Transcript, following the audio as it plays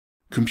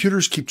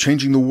Computers keep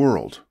changing the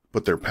world,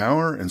 but their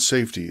power and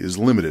safety is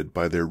limited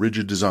by their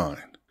rigid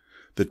design.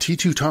 The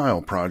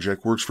T2Tile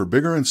project works for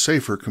bigger and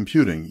safer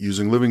computing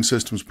using living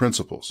systems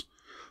principles.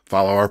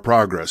 Follow our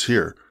progress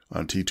here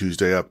on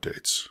T2sday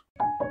Updates.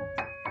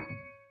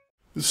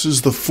 This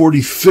is the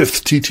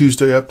 45th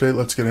T2sday update.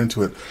 Let's get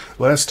into it.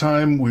 Last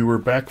time we were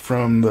back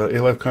from the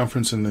ALAP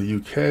conference in the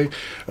UK,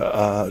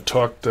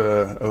 talked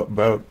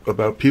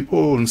about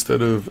people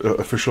instead of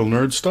official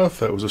nerd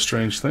stuff. That was a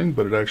strange thing,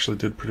 but it actually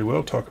did pretty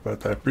well. Talk about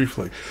that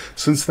briefly.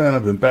 Since then,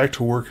 I've been back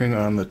to working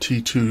on the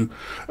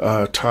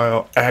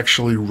T2Tile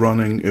actually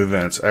running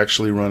events.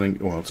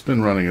 Well, it's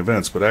been running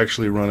events, but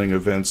actually running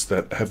events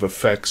that have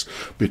effects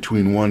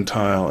between one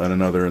tile and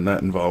another, and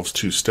that involves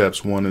two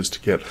steps. One is to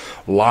get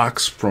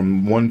locks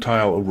from one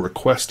tile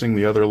requesting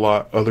the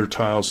other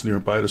tiles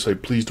nearby to say,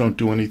 please don't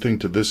do anything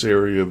to this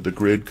area of the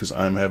grid because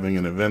I'm having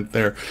an event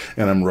there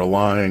and I'm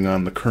relying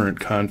on the current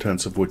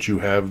contents of what you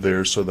have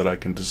there so that I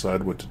can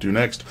decide what to do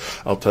next.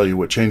 I'll tell you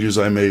what changes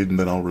I made and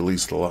then I'll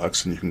release the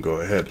locks and you can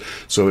go ahead.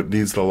 So it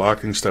needs the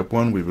locking step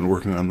one. We've been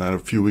working on that a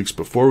few weeks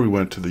before we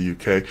went to the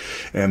UK.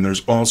 And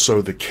there's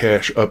also the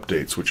cache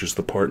updates, which is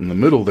the part in the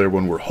middle there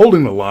when we're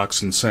holding the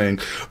locks and saying,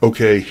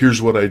 okay,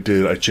 here's what I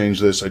did. I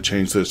changed this, I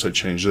changed this, I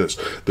changed this.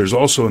 There's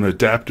also an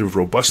adaptive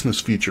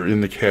robustness feature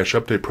in the cache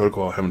update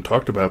protocol I haven't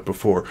talked about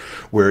before,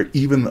 where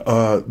even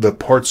the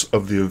parts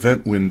of the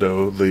event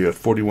window, the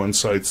 41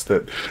 sites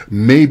that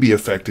may be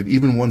affected,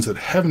 even ones that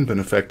haven't been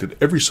affected,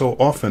 every so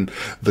often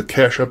the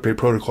cache update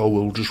protocol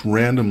will just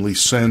randomly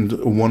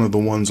send one of the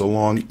ones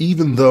along,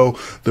 even though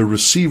the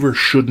receiver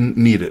shouldn't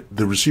need it.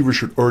 The receiver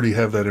should already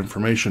have that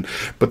information,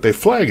 but they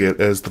flag it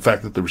as the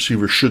fact that the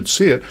receiver should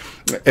see it,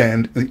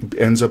 and it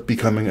ends up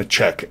becoming a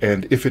check.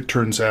 And if it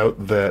turns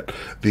out that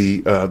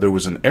there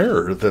was an error,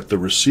 that the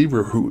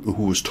receiver who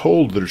was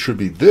told that it should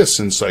be this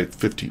in site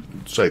 50,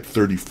 site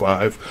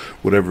 35,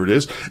 whatever it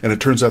is, and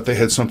it turns out they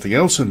had something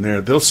else in there,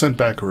 they'll send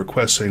back a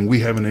request saying we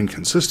have an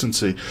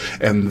inconsistency,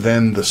 and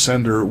then the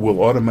sender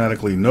will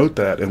automatically note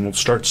that and will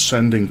start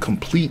sending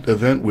complete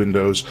event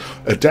windows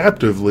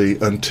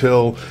adaptively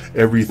until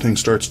everything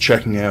starts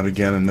checking out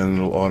again, and then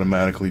it'll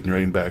automatically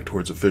drain back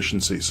towards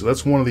efficiency. So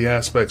that's one of the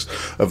aspects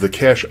of the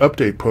cache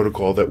update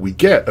protocol that we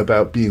get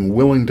about being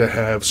willing to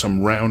have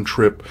some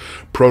round-trip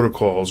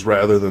protocols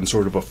rather than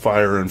sort of a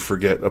fire and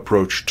forget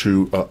approach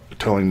to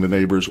telling the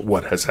neighbors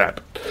what has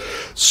happened.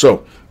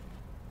 So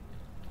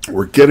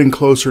we're getting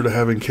closer to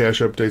having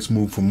cache updates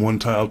move from one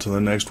tile to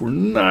the next. We're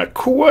not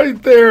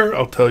quite there.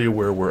 I'll tell you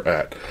where we're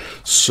at.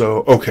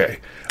 So, okay.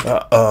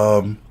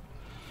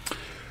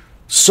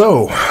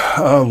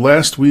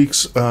 Last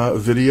week's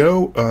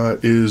video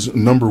is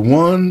number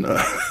one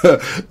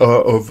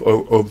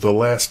of the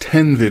last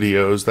 10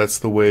 videos. That's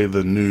the way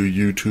the new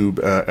YouTube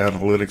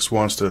analytics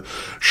wants to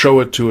show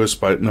it to us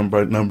by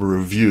number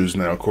of views.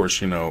 Now, of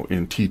course, you know,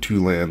 in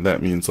T2 land,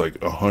 that means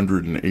like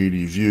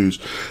 180 views.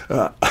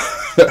 But,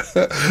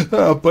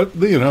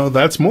 you know,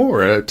 that's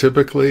more.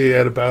 Typically,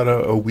 at about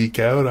a week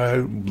out,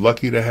 I'm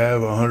lucky to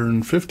have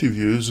 150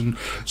 views, and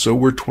so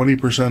we're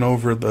 20%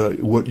 over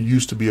what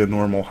used to be a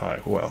normal high.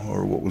 Well,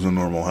 or what was a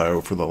normal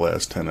high for the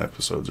last 10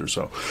 episodes or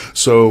so.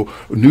 So,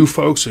 new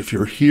folks, if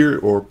you're here,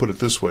 or put it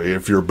this way,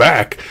 if you're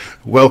back,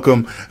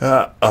 welcome.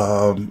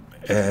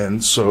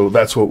 And so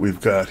that's what we've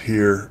got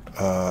here.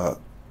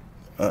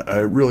 I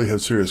really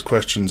have serious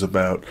questions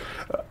about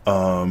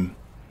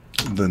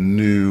the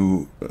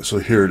new, so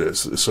here it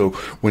is. So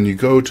when you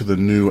go to the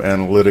new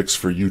analytics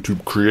for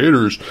YouTube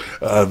creators,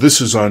 this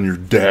is on your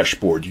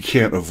dashboard. You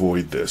can't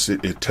avoid this.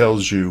 It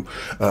tells you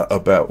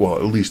about, well,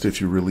 at least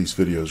if you release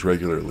videos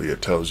regularly,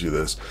 it tells you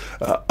this.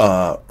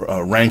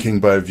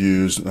 Ranking by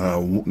views,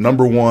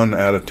 number 1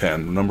 out of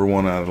 10. Number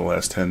 1 out of the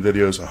last 10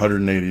 videos,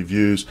 180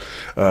 views,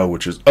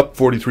 which is up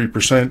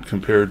 43%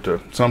 compared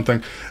to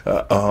something,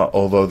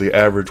 although the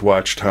average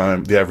watch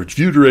time, the average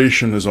view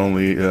duration is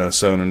only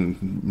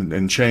 7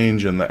 and change,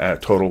 and the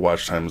total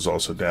watch time is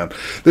also down.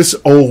 This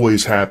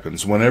always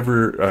happens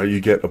whenever you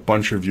get a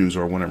bunch of views,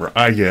 or whenever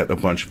I get a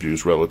bunch of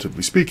views,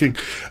 relatively speaking.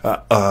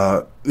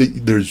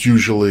 There's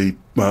usually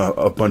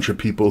a bunch of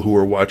people who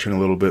are watching a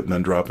little bit and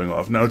then dropping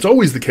off. Now, it's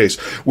always the case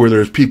where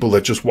there's people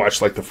that just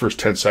watch like the first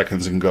 10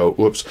 seconds and go,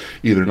 whoops,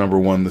 either number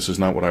 1, this is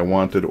not what I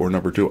wanted, or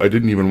number 2, I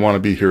didn't even want to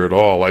be here at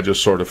all. I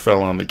just sort of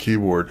fell on the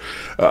keyboard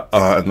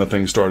and the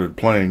thing started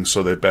playing,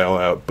 so they bail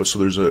out. But so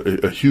there's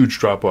a huge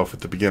drop off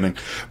at the beginning.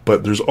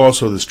 But there's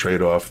also this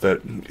trade-off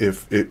that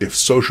if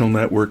social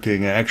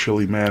networking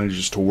actually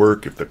manages to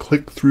work, if the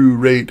click-through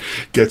rate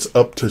gets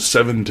up to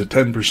 7 to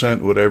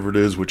 10%, whatever it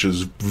is, which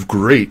is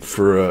great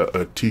for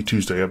a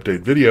T2 update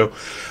video,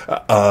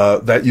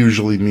 that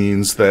usually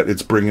means that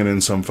it's bringing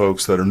in some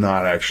folks that are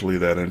not actually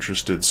that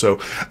interested. So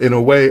in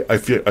a way, I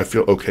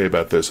feel okay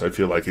about this. I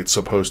feel like it's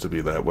supposed to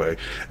be that way,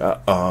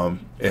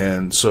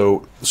 and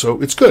so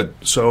it's good.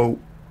 So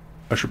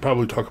I should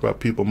probably talk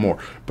about people more,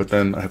 but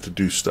then I have to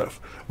do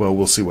stuff. Well,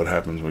 we'll see what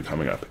happens when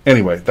coming up.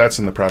 Anyway, that's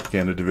in the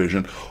propaganda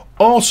division.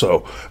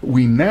 Also,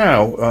 we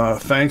now,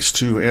 thanks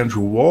to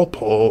Andrew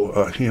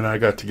Walpole, he and I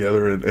got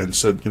together and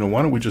said,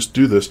 why don't we just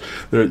do this?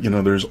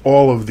 There's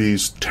all of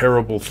these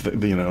terrible,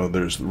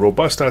 there's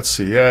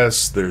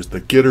robust.cs, there's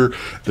the Gitter,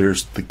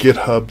 there's the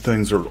GitHub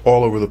things are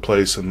all over the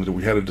place, and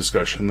we had a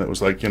discussion that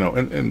was like,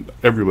 and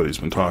everybody's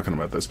been talking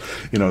about this,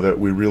 that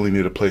we really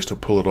need a place to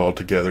pull it all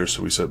together.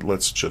 So we said,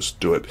 let's just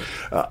do it.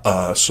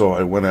 So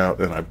I went out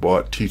and I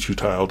bought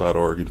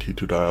T2tile.org and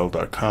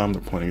T2dial.com.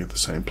 They're pointing at the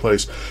same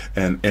place,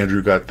 and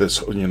Andrew got this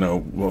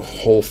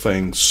whole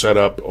thing set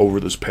up over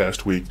this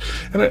past week,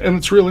 and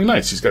it's really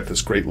nice. He's got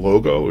this great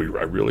logo.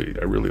 I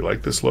really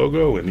like this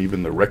logo, and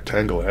even the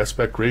rectangle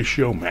aspect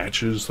ratio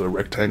matches the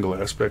rectangle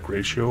aspect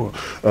ratio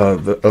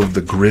of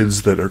the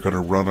grids that are going to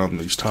run on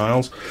these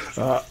tiles.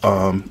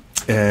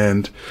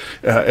 And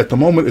at the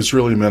moment, it's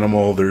really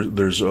minimal.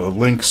 There's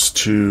links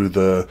to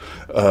the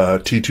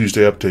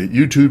T2sday Update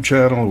YouTube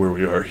channel where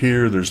we are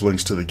here. There's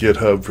links to the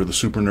GitHub for the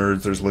super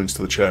nerds. There's links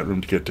to the chat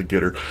room to get to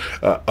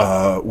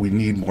Gitter. We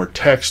need more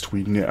text.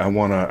 I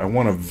want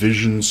a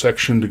vision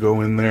section to go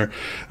in there.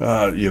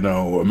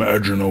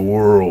 Imagine a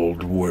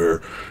world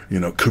where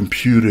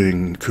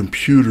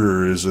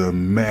computer is a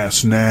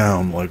mass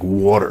noun like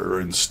water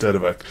instead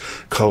of a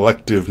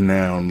collective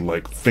noun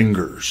like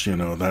fingers.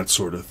 That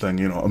sort of thing.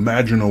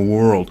 Imagine a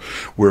world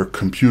where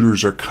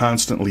computers are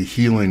constantly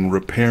healing,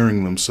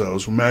 repairing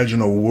themselves.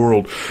 Imagine a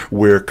world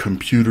where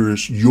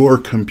your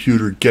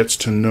computer gets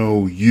to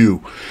know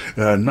you,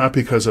 not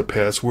because of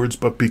passwords,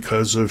 but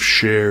because of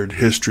shared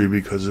history,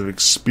 because of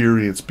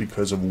experience,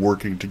 because of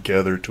working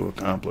together to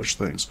accomplish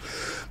things.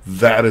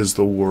 That is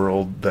the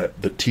world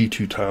that the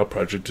T2Tile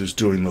project is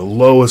doing, the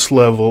lowest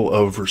level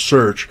of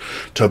research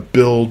to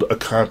build a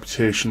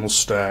computational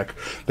stack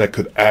that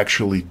could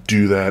actually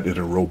do that in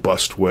a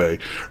robust way,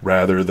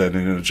 rather than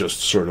in a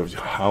just sort of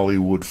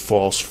Hollywood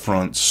false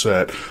front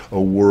set, a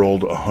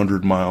world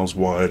 100 miles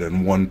wide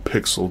and 1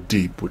 pixel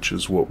deep, which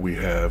is what we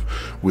have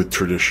with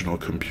traditional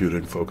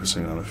computing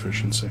focusing on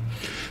efficiency.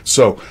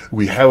 So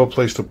we have a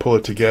place to pull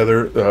it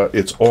together.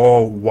 It's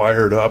all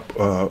wired up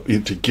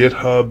into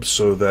GitHub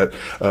so that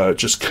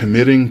just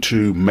committing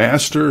to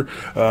master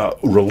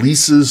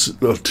releases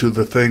to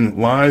the thing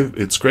live.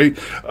 It's great.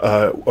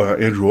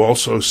 Andrew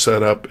also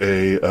set up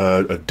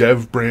a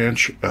dev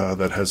branch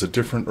that has a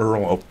different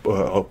URL.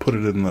 I'll put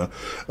it in the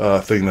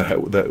thing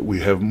that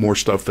we have more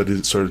stuff that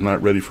is sort of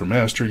not ready for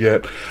master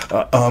yet.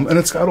 And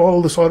it's got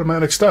all this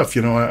automatic stuff.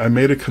 I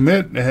made a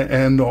commit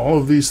and all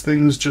of these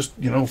things just,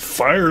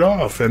 fired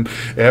off. And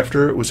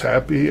after it was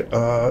happy,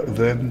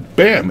 then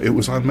bam, it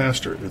was on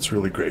master. It's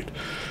really great.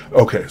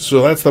 Okay,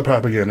 so that's the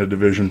propaganda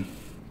division.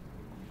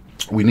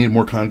 We need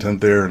more content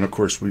there, and of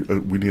course we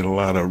need a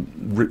lot of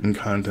written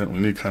content. We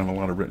need kind of a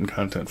lot of written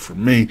content for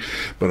me,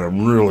 but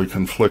I'm really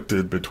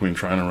conflicted between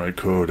trying to write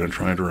code and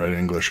trying to write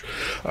English.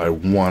 I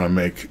want to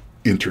make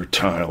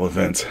Intertile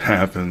events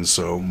happen,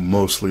 so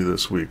mostly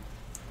this week,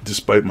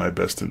 despite my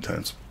best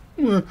intents.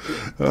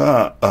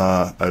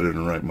 I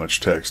didn't write much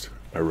text.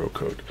 I wrote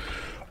code.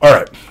 All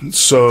right,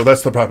 so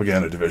that's the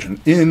propaganda division.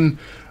 In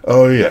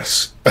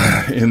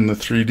the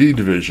 3D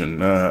division,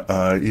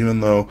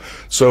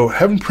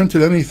 haven't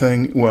printed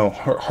anything, well,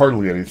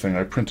 hardly anything.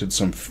 I printed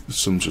some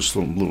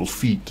little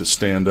feet to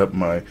stand up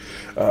my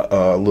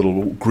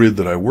little grid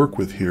that I work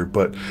with here,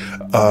 but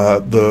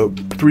the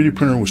 3D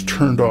printer was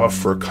turned off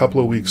for a couple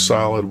of weeks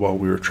solid while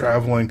we were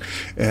traveling,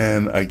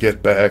 and I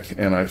get back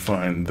and I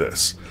find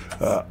this.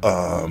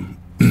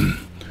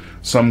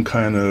 Some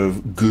kind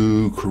of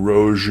goo,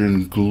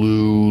 corrosion,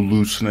 glue,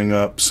 loosening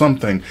up,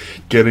 something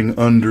getting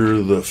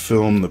under the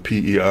film, the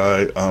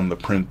PEI on the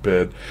print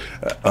bed.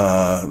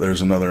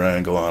 There's another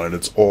angle on it.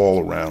 It's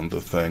all around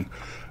the thing.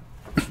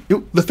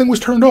 The thing was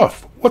turned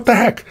off. What the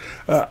heck?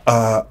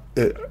 I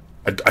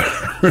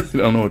really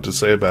don't know what to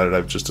say about it.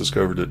 I've just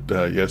discovered it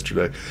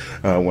yesterday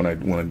when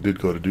I did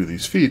go to do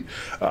these feet.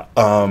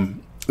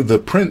 The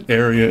print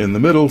area in the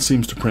middle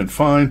seems to print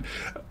fine.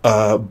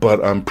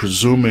 But I'm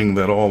presuming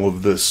that all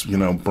of this,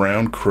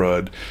 brown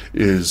crud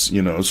is,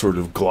 sort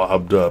of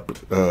globbed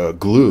up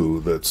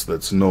glue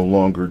that's no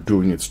longer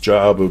doing its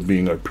job of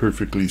being a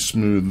perfectly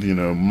smooth,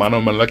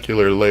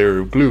 monomolecular layer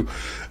of glue.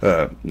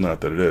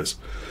 Not that it is.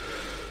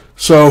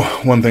 So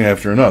one thing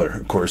after another.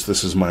 Of course,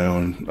 this is my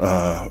own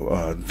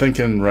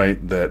thinking,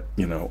 right? That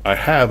I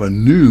have a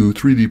new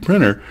 3D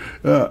printer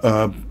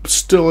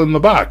still in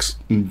the box,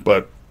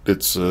 but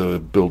it's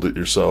build it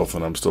yourself,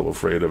 and I'm still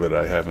afraid of it.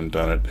 I haven't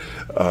done it.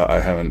 I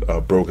haven't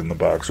broken the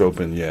box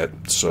open yet,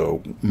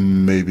 so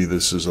maybe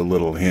this is a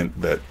little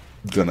hint that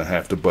gonna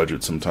have to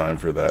budget some time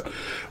for that.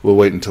 We'll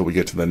wait until we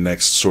get to the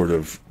next sort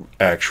of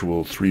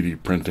actual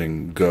 3D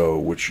printing go,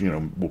 which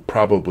will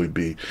probably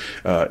be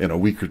in a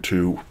week or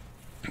two.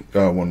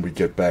 When we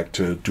get back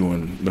to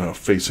doing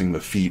facing the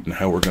feet and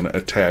how we're going to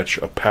attach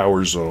a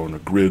power zone, a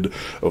grid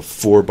of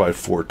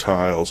 4x4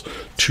 tiles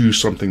to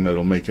something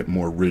that'll make it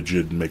more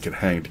rigid and make it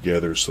hang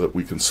together so that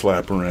we can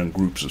slap around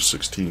groups of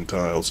 16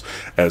 tiles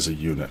as a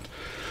unit.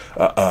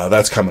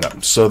 That's coming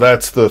up. So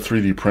that's the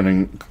 3D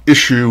printing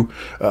issue.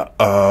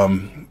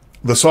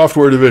 The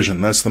software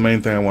division, that's the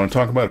main thing I want to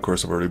talk about. Of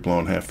course, I've already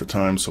blown half the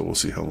time, so we'll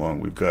see how long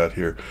we've got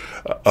here.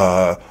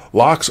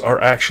 Locks are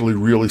actually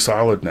really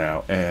solid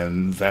now,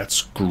 and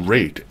that's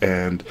great.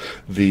 And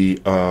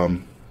the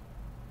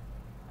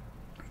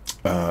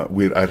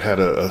I'd had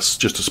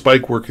just a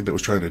spike working that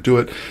was trying to do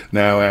it.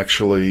 Now,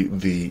 actually,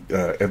 the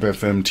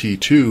MFM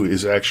T2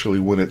 is actually,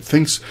 when it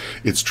thinks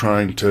it's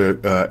trying to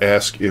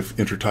ask if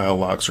intertile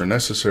locks are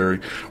necessary,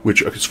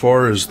 which, as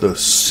far as the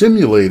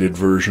simulated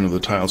version of the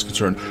tile is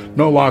concerned,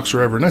 no locks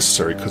are ever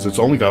necessary because it's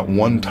only got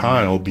one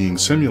tile being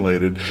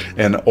simulated,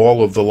 and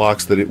all of the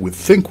locks that it would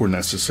think were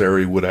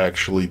necessary would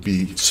actually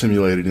be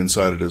simulated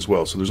inside it as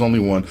well. So there's only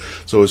one.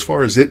 So as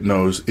far as it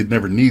knows, it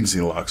never needs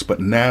any locks. But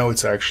now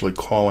it's actually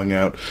calling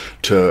out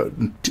to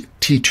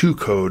T2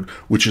 code,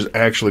 which is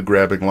actually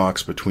grabbing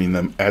locks between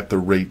them at the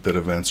rate that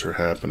events are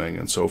happening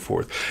and so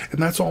forth.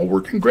 And that's all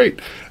working great.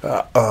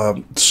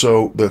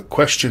 So the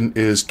question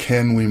is,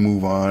 can we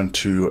move on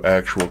to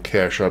actual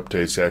cache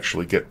updates,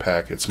 actually get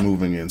packets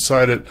moving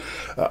inside it?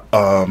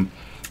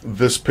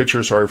 This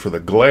picture, sorry for the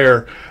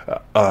glare,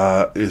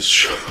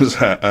 shows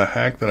a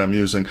hack that I'm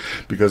using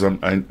because I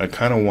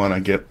kind of want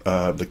to get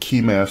the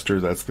keymaster,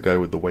 that's the guy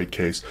with the white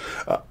case,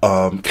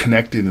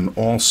 connected in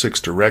all 6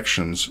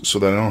 directions so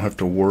that I don't have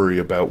to worry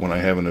about when I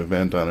have an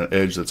event on an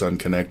edge that's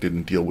unconnected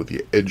and deal with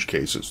the edge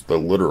cases, the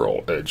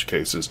literal edge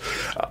cases,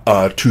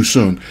 too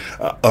soon.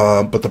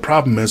 But the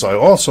problem is I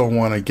also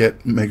want to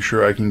make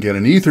sure I can get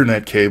an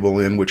Ethernet cable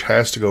in, which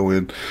has to go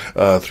in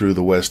through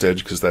the west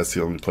edge because that's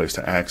the only place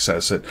to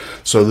access it.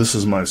 So this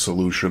is my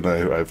solution.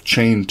 I've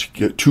chained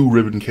 2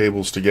 ribbon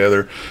cables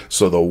together,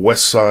 so the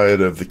west side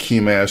of the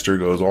keymaster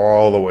goes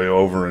all the way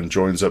over and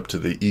joins up to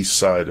the east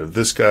side of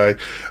this guy.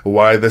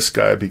 Why this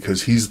guy?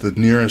 Because he's the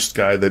nearest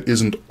guy that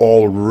isn't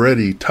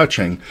already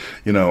touching.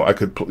 You know, I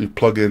could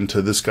plug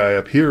into this guy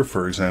up here,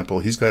 for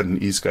example. He's got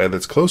an east guy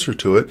that's closer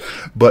to it,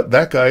 but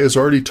that guy is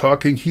already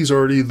talking. He's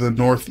already the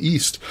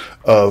northeast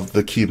of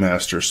the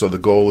keymaster. So the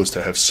goal is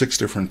to have 6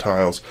 different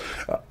tiles,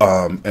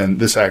 and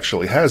this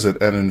actually has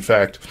it. And in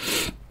fact,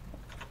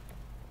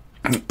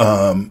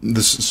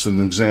 this is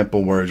an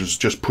example where I was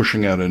just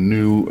pushing out a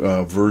new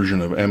version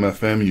of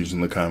MFM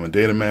using the Common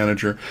Data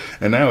Manager,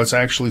 and now it's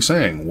actually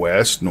saying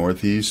west,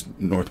 northeast,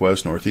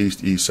 northwest,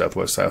 northeast, east,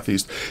 southwest,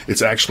 southeast.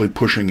 It's actually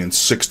pushing in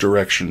 6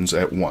 directions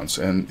at once,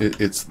 and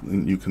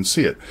you can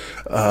see it.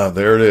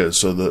 There it is.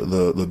 So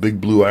the big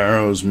blue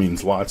arrows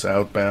means lots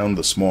outbound.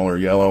 The smaller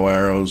yellow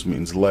arrows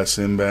means less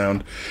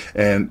inbound,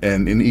 and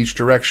in each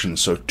direction.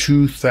 So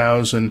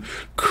 2,000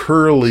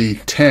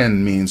 curly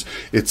 10 means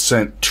it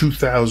sent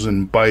 2,000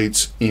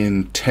 bytes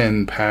in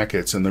 10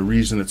 packets, and the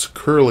reason it's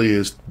curly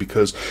is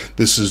because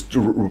this is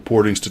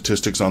reporting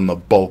statistics on the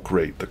bulk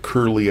rate, the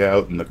curly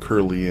out and the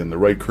curly in. The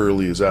right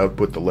curly is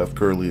output, the left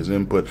curly is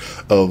input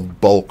of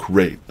bulk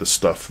rate, the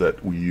stuff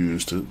that we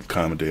use to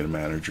Common Data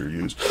Manager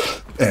use,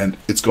 and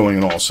it's going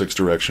in all 6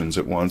 directions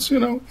at once, you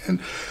know.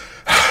 And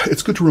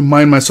it's good to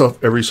remind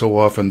myself every so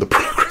often the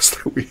progress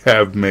that we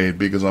have made,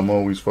 because I'm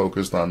always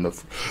focused on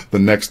the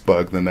next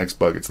bug,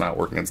 it's not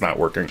working,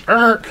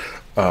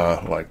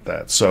 like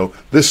that. So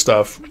this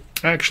stuff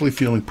actually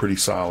feeling pretty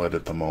solid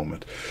at the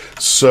moment.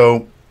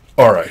 So,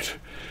 all right,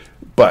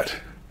 but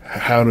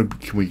can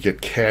we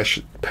get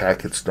cache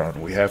packets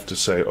done? We have to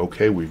say,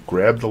 okay, we've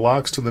grabbed the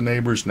locks to the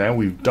neighbors. Now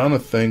we've done a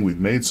thing. We've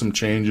made some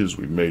changes.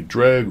 We've made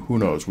drag. Who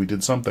knows? We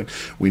did something.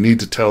 We need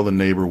to tell the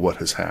neighbor what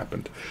has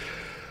happened.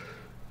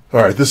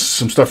 All right, this is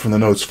some stuff from the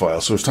notes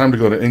file. So it's time to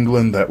go to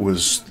England. That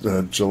was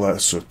July,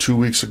 so 2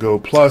 weeks ago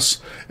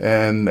plus,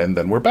 and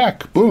then we're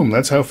back. Boom,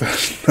 that's how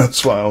fast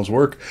notes files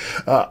work.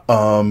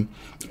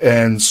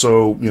 And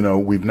so, you know,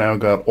 we've now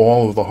got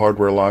all of the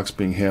hardware locks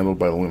being handled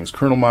by the Linux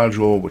kernel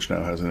module, which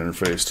now has an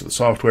interface to the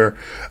software.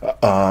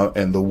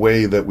 And the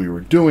way that we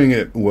were doing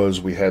it was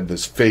we had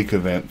this fake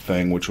event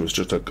thing, which was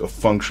just a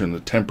function,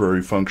 a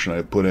temporary function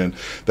I put in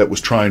that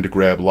was trying to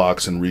grab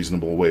locks in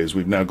reasonable ways.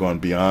 We've now gone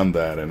beyond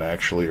that and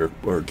actually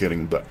are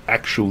getting the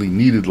actually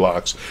needed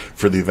locks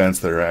for the events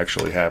that are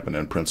actually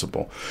happening in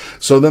principle.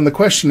 So then the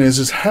question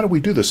is how do we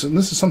do this? And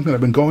this is something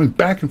I've been going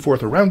back and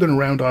forth, around and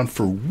around on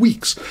for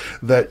weeks,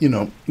 that, you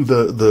know,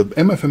 the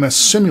MFMS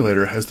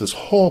simulator has this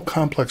whole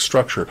complex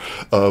structure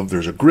of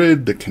there's a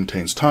grid that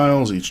contains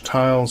tiles. Each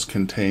tiles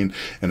contain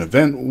an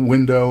event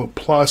window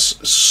plus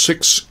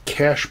 6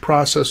 cache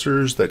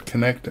processors that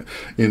connect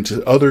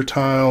into other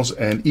tiles,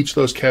 and each of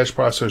those cache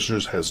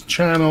processors has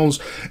channels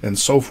and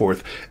so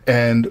forth.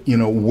 And, you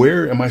know,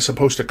 where am I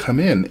supposed to come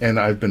in? And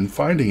I've been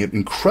finding it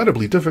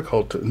incredibly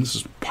difficult, and this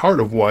is part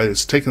of why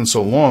it's taken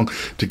so long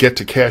to get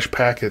to cache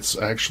packets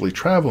actually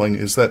traveling,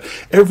 is that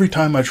every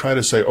time I try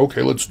to say,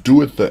 okay, let's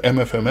do it the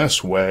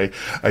MFMS way,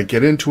 I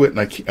get into it and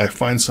I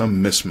find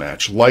some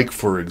mismatch. Like,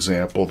 for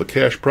example, the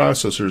cache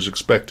processors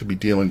expect to be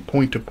dealing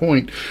point to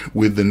point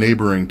with the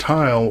neighboring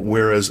tile,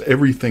 whereas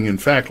everything, in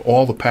fact,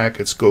 all the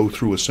packets go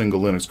through a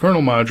single Linux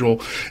kernel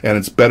module, and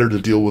it's better to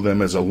deal with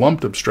them as a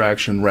lumped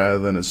abstraction rather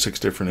than as 6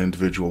 different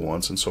individual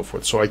ones and so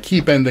forth. So I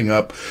keep ending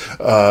up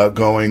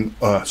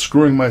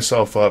screwing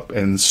myself up,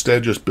 and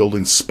instead just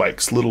building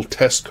spikes, little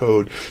test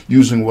code,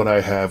 using what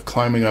I have,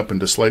 climbing up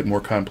into slight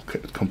more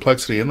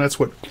complexity, and that's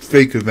what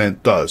fake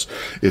event does.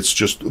 It's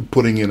just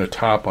putting in a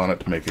top on it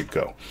to make it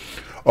go.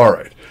 All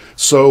right.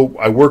 So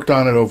I worked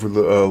on it over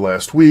the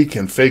last week,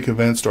 and fake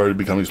events started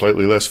becoming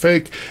slightly less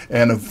fake,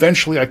 and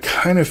eventually I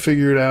kind of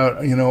figured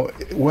out,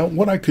 well,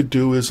 what I could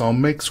do is I'll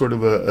make sort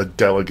of a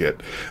delegate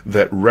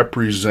that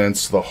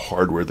represents the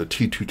hardware, the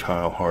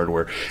T2Tile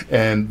hardware,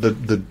 and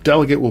the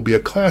delegate will be a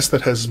class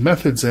that has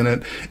methods in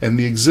it, and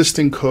the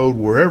existing code,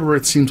 wherever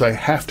it seems I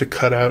have to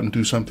cut out and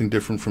do something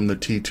different from the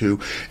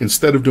T2,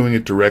 instead of doing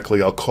it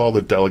directly, I'll call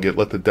the delegate,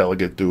 let the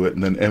delegate do it,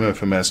 and then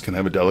MFMS can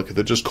have a delegate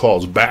that just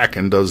calls back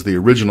and does the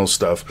original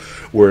stuff,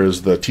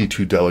 whereas the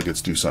T2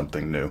 delegates do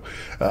something new.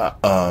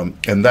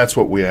 And that's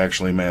what we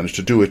actually managed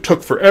to do. It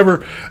took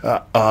forever,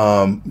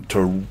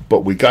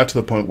 but we got to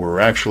the point where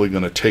we're actually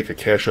going to take a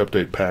cache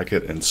update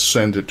packet and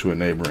send it to a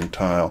neighboring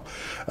tile.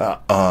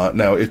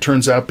 Now, it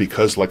turns out,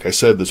 because, like I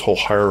said, this whole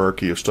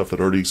hierarchy of stuff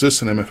that already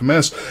exists in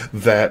MFMS,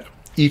 that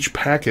each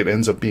packet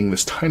ends up being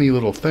this tiny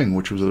little thing,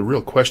 which was a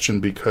real question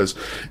because,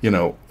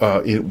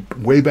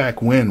 way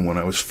back when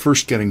I was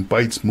first getting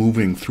bytes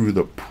moving through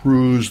the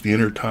PRUs, the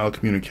Intertile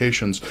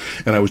communications,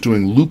 and I was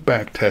doing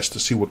loopback tests to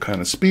see what kind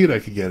of speed I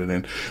could get it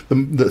in,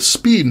 the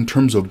speed in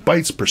terms of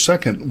bytes per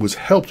second was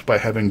helped by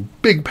having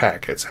big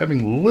packets.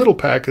 Having little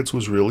packets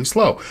was really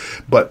slow.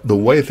 But the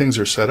way things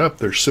are set up,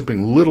 they're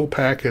shipping little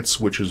packets,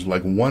 which is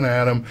like 1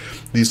 atom.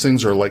 These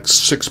things are like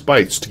 6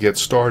 bytes to get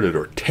started,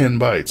 or 10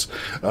 bytes,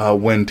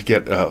 when to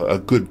get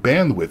a good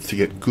bandwidth, to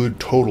get good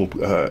total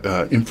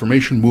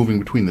information moving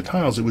between the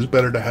tiles, it was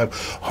better to have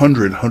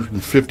 100,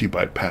 150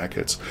 byte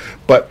packets.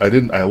 But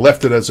I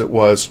left it as it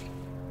was,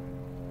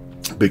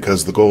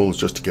 because the goal is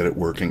just to get it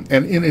working.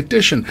 And in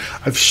addition,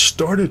 I've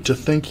started to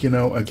think,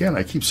 again,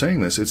 I keep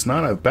saying this, it's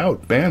not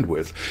about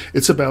bandwidth,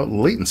 it's about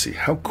latency.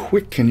 How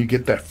quick can you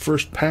get that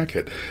first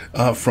packet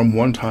from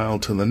one tile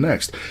to the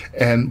next?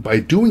 And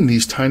by doing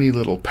these tiny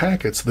little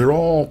packets, they're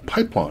all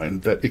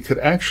pipelined, that it could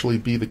actually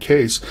be the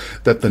case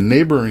that the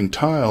neighboring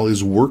tile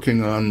is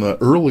working on the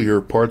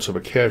earlier parts of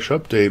a cache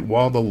update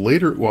while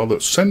the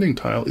sending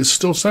tile is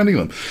still sending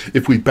them.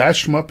 If we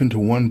batched them up into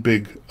one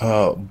big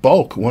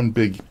bulk, one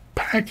big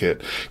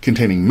packet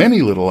containing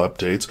many little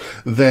updates,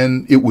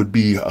 then it would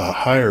be a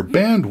higher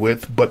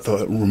bandwidth, but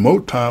the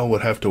remote tile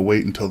would have to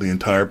wait until the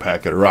entire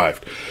packet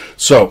arrived.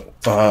 So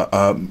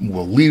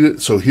we'll leave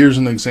it. So here's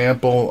an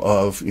example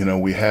of,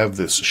 we have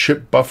this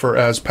ship buffer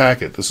as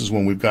packet. This is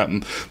when we've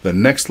gotten the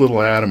next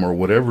little atom or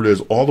whatever it is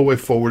all the way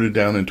forwarded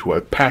down into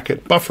a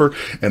packet buffer,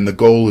 and the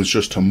goal is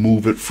just to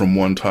move it from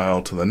one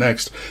tile to the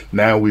next.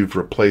 Now we've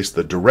replaced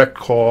the direct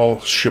call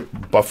ship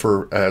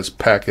buffer as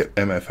packet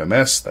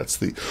MFMS. That's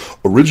the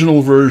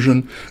original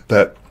version,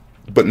 but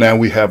now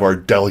we have our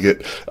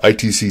delegate,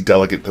 ITC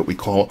delegate, that we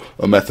call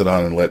a method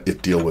on and let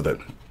it deal with it.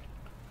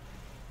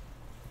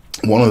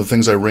 One of the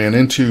things I ran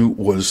into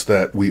was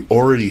that we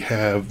already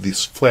have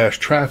this flash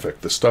traffic,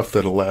 the stuff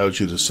that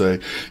allows you to say,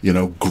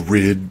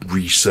 grid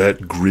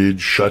reset, grid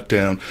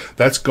shutdown.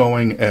 That's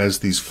going as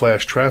these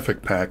flash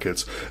traffic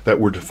packets that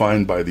were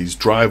defined by these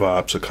drive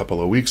ops a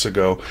couple of weeks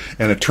ago.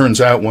 And it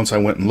turns out, once I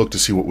went and looked to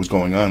see what was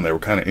going on, they were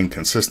kind of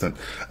inconsistent.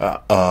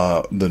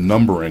 The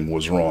numbering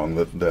was wrong.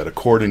 That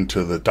according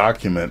to the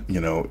document,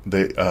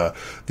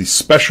 these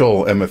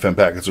special MFM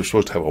packets are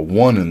supposed to have a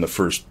 1 in the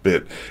first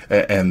bit,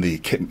 and the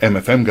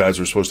MFM guys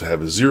were supposed to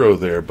have a 0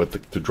 there, but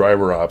the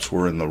driver ops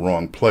were in the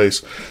wrong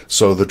place.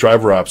 So the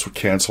driver ops would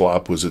cancel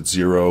op was at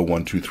 0,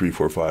 1, 2, 3,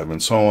 4, 5,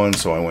 and so on.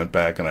 So I went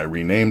back and I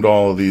renamed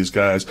all of these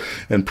guys.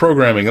 And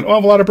programming, an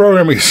awful lot of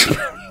programming is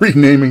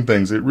renaming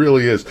things. It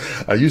really is.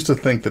 I used to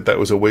think that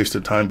was a waste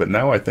of time, but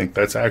now I think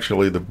that's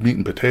actually the meat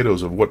and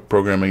potatoes of what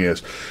programming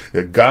is.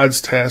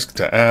 God's task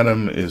to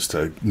Adam is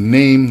to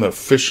name the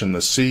fish in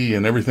the sea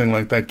and everything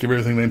like that, give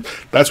everything names.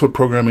 That's what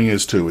programming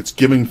is too. It's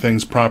giving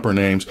things proper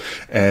names,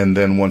 and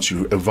then once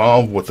you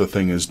evolve what the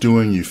thing is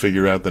doing, you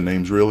figure out the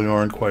names really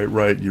aren't quite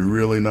right. You're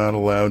really not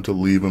allowed to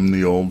leave them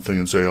the old thing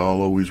and say,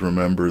 I'll always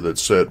remember that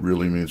set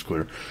really means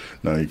clear.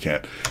 No, you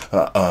can't.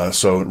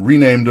 So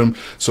renamed them.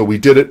 So we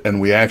did it,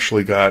 and we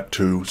actually got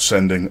to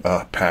sending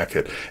a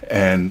packet.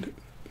 And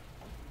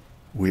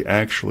we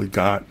actually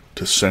got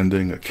to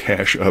sending a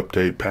cache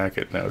update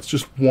packet. Now, it's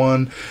just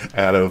one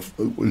out of,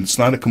 it's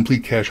not a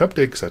complete cache update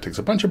because that takes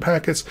a bunch of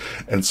packets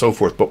and so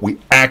forth, but we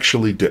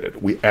actually did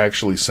it. We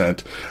actually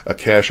sent a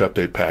cache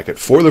update packet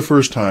for the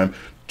first time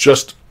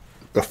just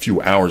a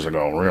few hours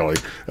ago, really.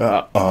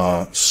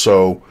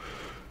 So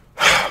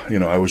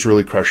I was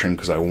really crushing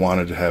because I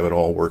wanted to have it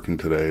all working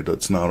today.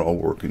 It's not all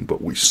working,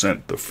 but we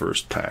sent the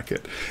first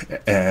packet,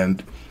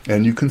 and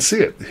you can see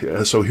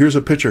it. So here's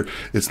a picture.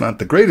 It's not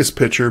the greatest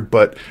picture,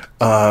 but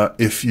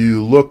if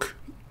you look,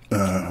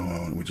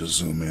 let me just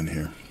zoom in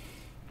here.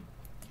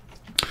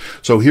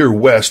 So here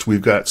west,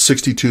 we've got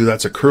 62.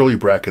 That's a curly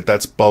bracket.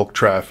 That's bulk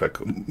traffic,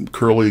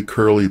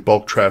 curly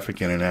bulk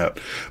traffic in and out.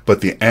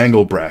 But the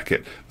angle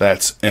bracket,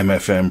 that's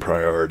MFM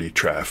priority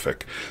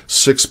traffic.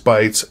 6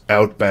 bytes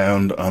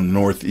outbound on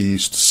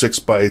northeast, 6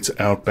 bytes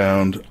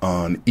outbound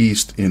on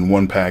east in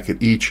one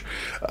packet each.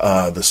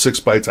 The 6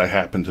 bytes I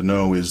happen to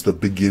know is the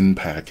begin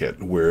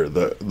packet, where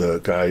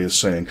the guy is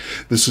saying,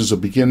 this is a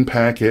begin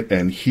packet,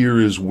 and here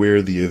is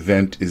where the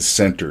event is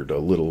centered, a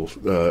little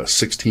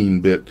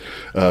 16-bit,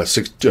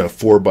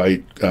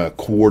 4-byte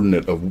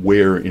coordinate of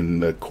where in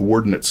the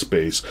coordinate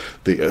space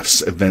the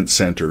event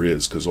center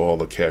is, because all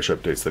the cache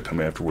updates that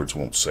come afterwards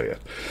won't say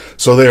it.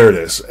 So there it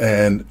is.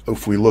 And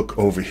if we look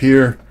over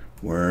here,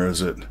 where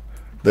is it?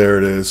 There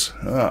it is.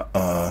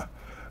 The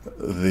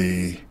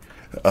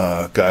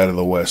guy to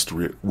the west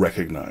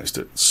recognized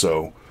it.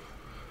 So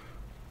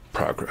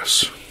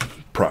progress.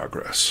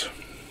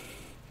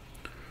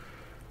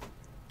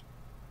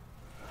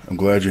 I'm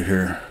glad you're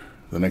here.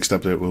 The next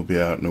update will be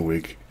out in a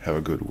week. Have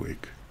a good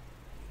week.